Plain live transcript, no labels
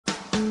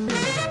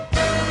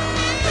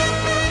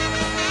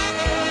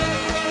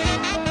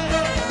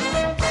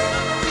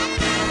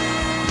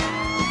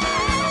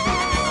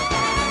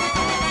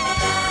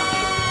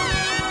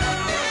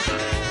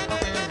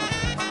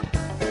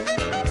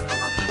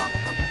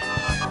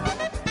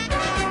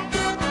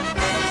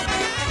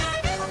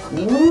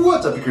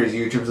What's up, you crazy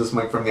YouTubers? This is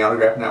Mike from the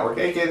Autograph Network,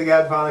 aka The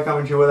Godfather,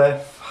 coming to you with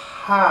a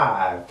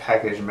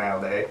 5-package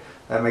mail day.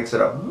 That makes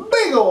it a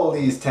big old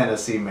East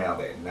Tennessee mail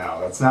day.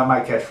 No, that's not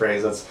my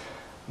catchphrase. That's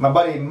my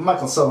buddy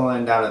Michael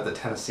Sutherland down at the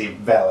Tennessee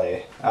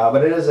Valley.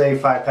 But it is a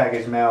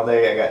 5-package mail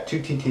day. I got 2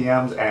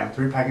 TTMs and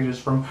 3 packages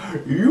from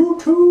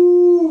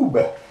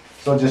YouTube.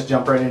 So just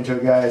jump right into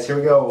it, guys. Here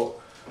we go.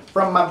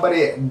 From my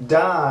buddy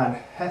Don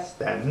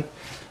Heston.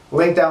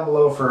 Link down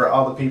below for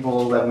all the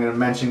people that I'm going to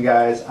mention,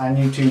 guys. On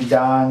YouTube,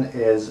 Don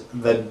is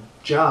the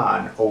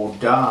John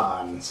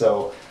O'Don.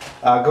 So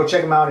go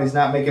check him out. He's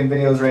not making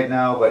videos right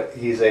now, but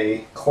he's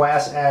a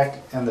class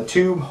act in the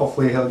tube.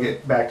 Hopefully he'll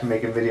get back to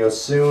making videos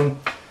soon.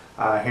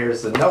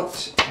 Here's the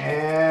note,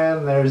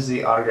 and there's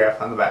the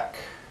autograph on the back.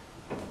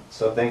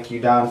 So thank you,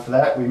 Don, for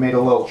that. We made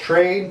a little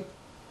trade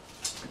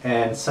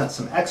and sent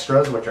some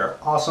extras, which are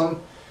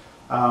awesome.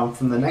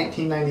 From the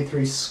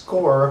 1993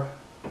 score,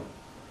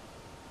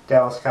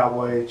 Dallas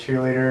Cowboy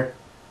cheerleader,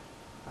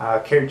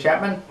 Carrie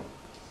Chapman.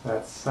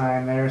 That's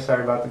signed there.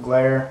 Sorry about the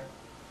glare.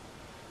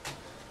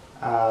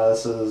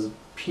 This is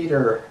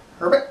Peter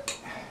Herbeck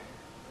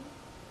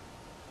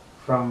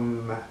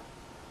from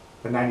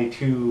the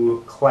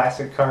 92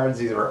 Classic cards.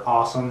 These were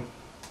awesome.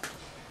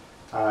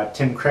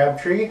 Tim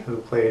Crabtree, who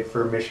played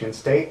for Michigan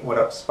State. What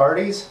up,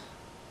 Sparties?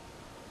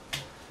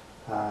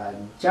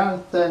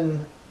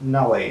 Jonathan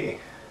Nully.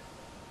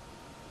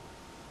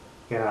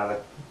 Again,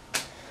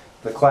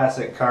 the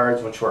classic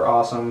cards, which were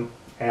awesome.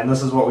 And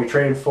this is what we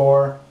traded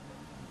for.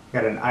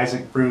 Got an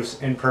Isaac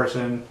Bruce in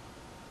person.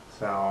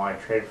 So I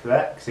traded for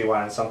that because he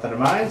wanted something of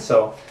mine.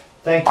 So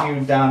thank you,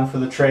 Don, for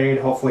the trade.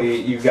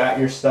 Hopefully you got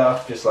your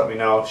stuff. Just let me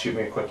know. Shoot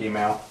me a quick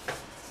email.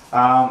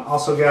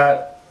 Also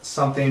got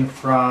something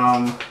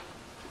from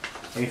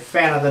a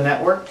fan of the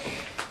network.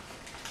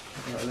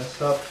 Load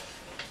this up.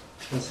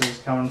 This is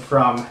coming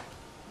from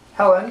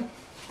Helen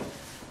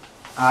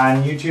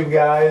on YouTube,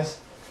 guys.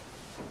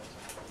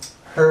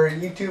 Her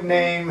YouTube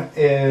name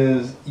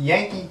is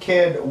Yankee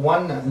Kid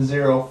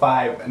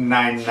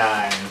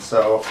 10599.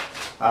 So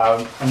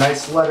a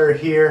nice letter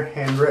here,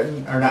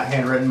 handwritten, or not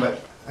handwritten,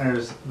 but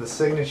there's the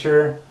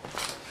signature.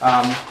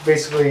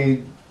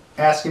 Basically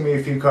asking me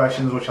a few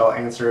questions, which I'll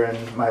answer in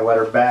my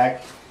letter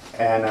back,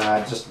 and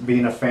just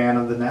being a fan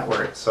of the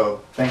network.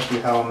 So thank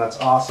you, Helen. That's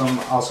awesome.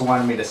 Also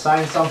wanted me to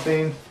sign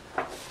something.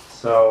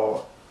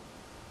 So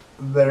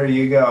there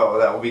you go.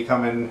 That will be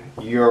coming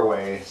your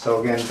way.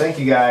 So again, thank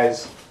you,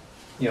 guys.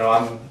 You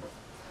know,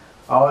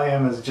 all I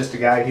am is just a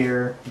guy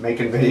here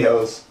making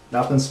videos.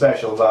 Nothing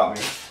special about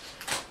me.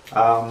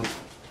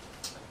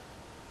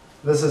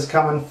 This is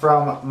coming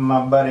from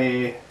my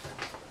buddy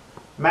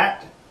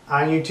Matt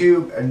on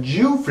YouTube,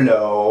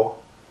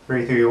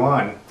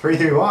 JewFlow331.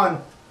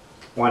 331,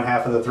 one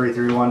half of the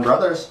 331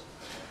 brothers.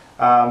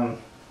 I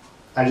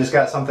just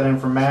got something in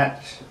from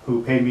Matt,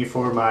 who paid me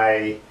for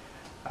my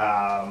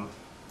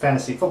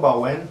fantasy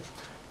football win.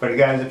 But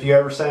guys, if you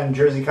ever send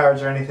jersey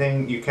cards or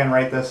anything, you can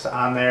write this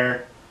on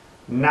there,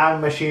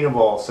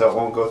 non-machinable, so it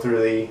won't go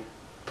through the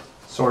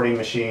sorting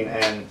machine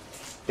and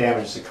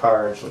damage the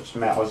cards, which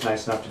Matt was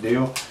nice enough to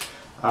do.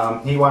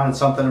 He wanted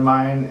something of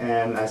mine,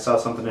 and I saw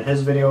something in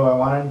his video I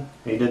wanted.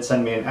 He did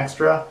send me an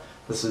extra.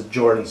 This is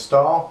Jordan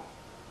Stahl.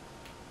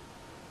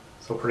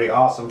 So pretty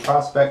awesome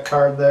prospect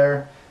card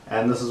there.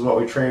 And this is what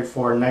we traded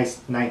for. Nice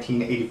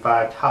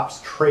 1985 Topps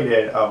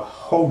Traded of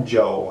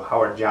Hojo,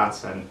 Howard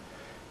Johnson.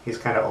 He's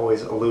kind of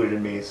always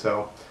eluded me,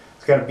 so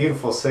it's got a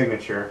beautiful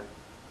signature.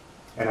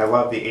 And I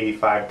love the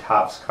 85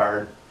 Topps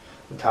card.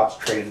 The Topps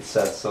Traded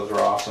sets, those were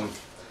awesome.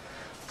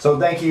 So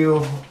thank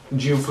you,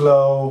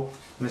 JewFlow,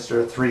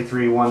 Mr.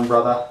 331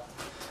 brother.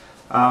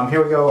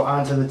 Here we go,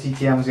 on to the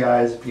TTMs,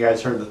 guys. If you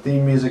guys heard the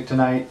theme music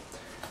tonight,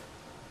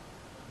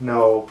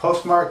 no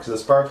postmark because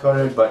it's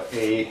barcoded, but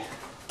a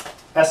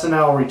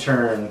SNL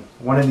return.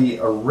 One of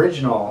the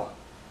original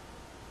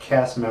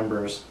cast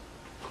members.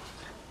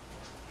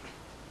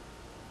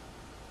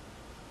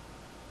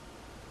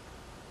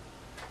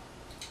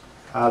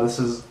 This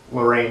is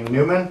Lorraine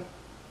Newman,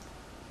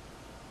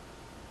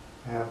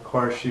 and of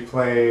course she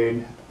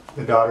played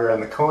the daughter in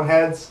the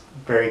Coneheads.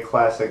 Very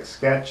classic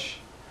sketch.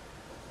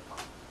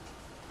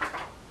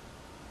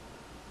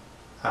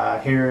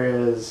 Here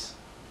is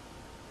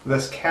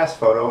this cast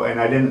photo, and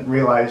I didn't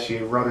realize she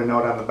wrote a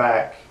note on the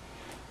back.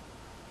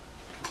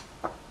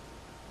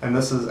 And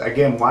this is,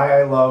 again, why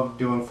I love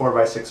doing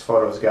 4x6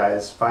 photos,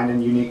 guys.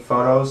 Finding unique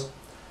photos.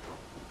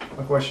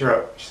 Look what she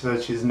wrote. She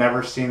said she's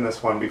never seen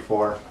this one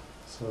before.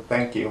 So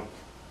thank you.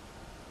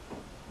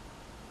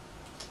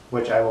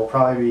 Which I will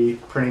probably be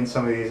printing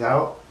some of these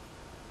out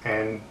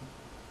and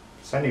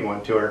sending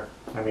one to her.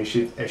 I mean,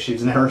 if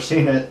she's never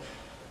seen it,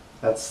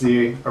 that's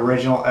the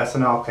original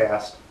SNL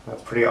cast.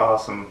 That's pretty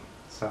awesome.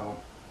 So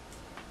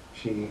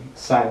she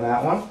signed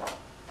that one.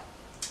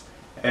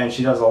 And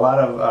she does a lot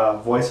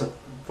of voice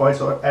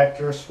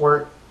actress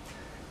work.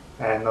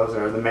 And those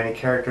are the many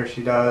characters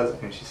she does,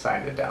 and she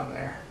signed it down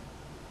there.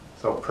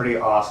 So pretty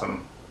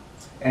awesome.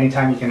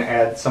 Anytime you can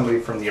add somebody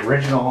from the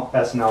original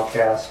SNL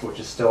cast, which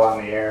is still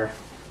on the air,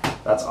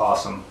 that's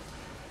awesome.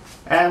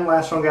 And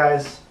last one,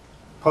 guys,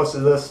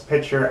 posted this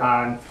picture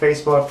on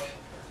Facebook.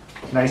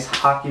 Nice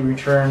hockey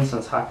return,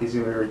 since hockey's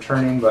going to be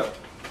returning, but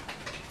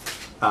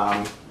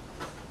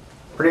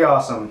pretty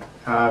awesome.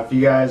 If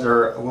you guys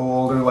are a little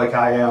older like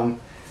I am,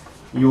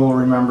 you will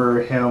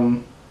remember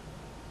him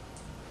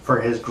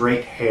for his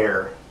great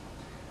hair.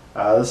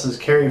 This is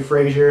Kerry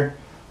Frazier,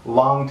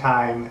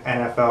 longtime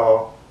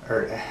NHL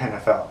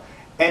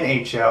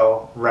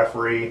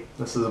referee.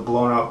 This is a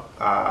blown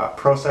up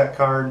Pro Set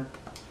card.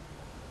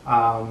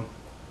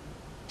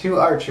 To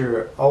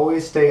Archer,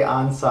 always stay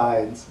on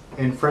sides.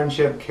 In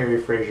friendship, Kerry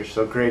Frazier.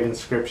 So great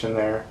inscription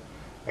there.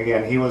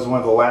 Again, he was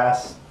one of the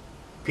last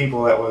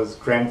people that was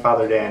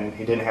grandfathered in.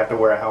 He didn't have to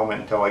wear a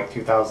helmet until like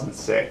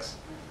 2006,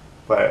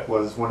 but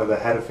was one of the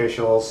head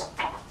officials.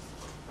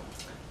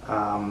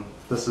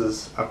 This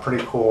is a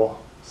pretty cool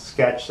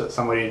sketch that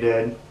somebody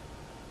did.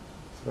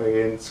 So you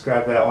can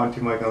inscribe that one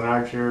to Michael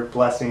Archer.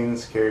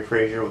 Blessings, Kerry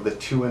Frazier, with the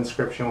 2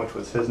 inscription, which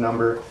was his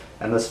number.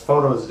 And this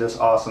photo is just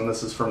awesome.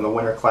 This is from the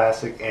Winter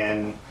Classic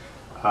in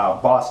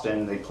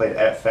Boston. They played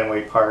at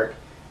Fenway Park.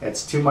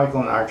 It's to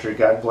Michael and Archer,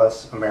 God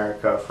bless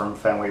America, from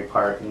Fenway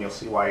Park, and you'll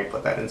see why he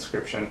put that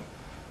inscription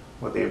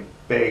with the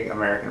big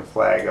American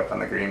flag up on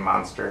the green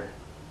monster.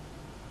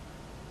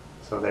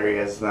 So there he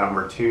is,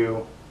 number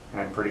 2,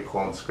 and pretty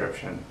cool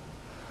inscription.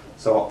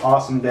 So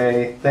awesome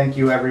day. Thank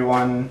you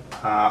everyone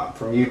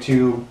from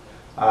YouTube.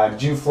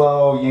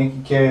 Juflo,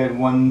 Yankee Kid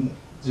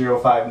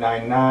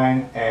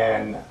 10599,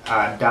 and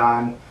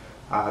Don,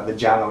 the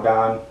John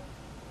O'Don.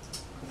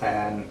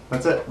 And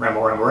that's it.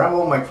 Ramble, ramble,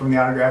 ramble. Mike from the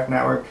Autograph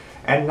Network.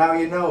 And now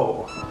you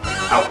know.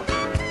 Out.